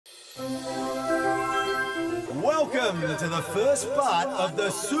Welcome to the first part of the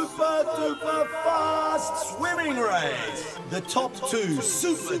Super Duper Fast Swimming Race. The top two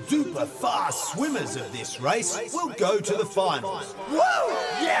super duper fast swimmers of this race will go to the finals. Whoa!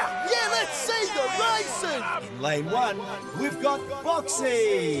 Yeah, let's see the racing! In lane one, we've got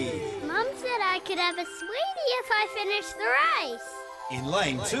Boxy. Mum said I could have a sweetie if I finished the race. In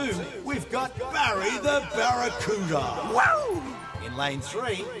lane two, we've got Barry the Barracuda. Whoa! In lane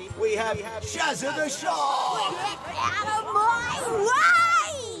three, we have Shazza the Shark. Get out of my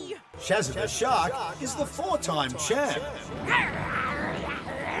way! Shazza the Shark is the four-time champ.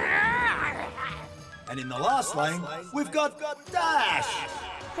 And in the last lane, we've got Dash.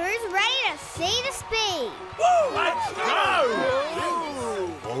 Who's ready to see the speed? Woo! Let's go!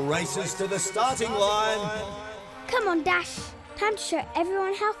 All races to the starting line. Come on, Dash. Time to show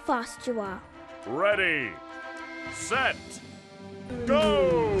everyone how fast you are. Ready, set,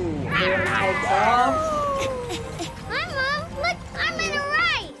 go! Hi, Mum. Look, I'm in a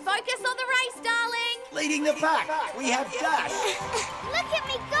race. Focus on the race, darling. Leading the pack, we have Dash. Look at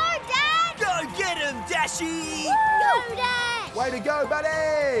me go, Dad. Go get him, Dashy! Go, Dash. Way to go,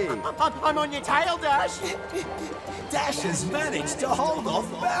 buddy! I'm on your tail, Dash. Dash has managed to hold off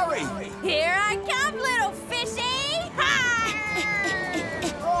Barry. Here I come, little fishy. Ha!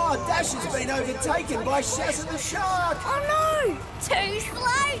 Oh, Dash has been overtaken by Shazza the Shark. Oh, no. Too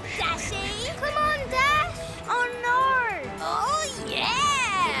slow, Dashy. Come on, Dash. Oh, no. Oh,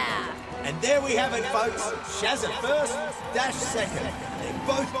 yeah. And there we have it, folks. Shazza first, Dash second. They're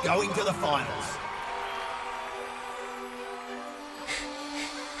both going to the finals.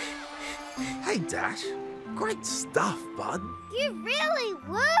 Hey, Dash. Great stuff, bud. You really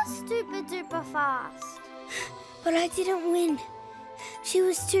were super duper fast. But I didn't win. She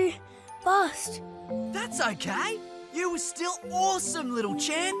was too fast. That's okay. You were still awesome, little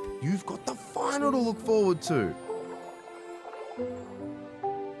champ. You've got the final to look forward to.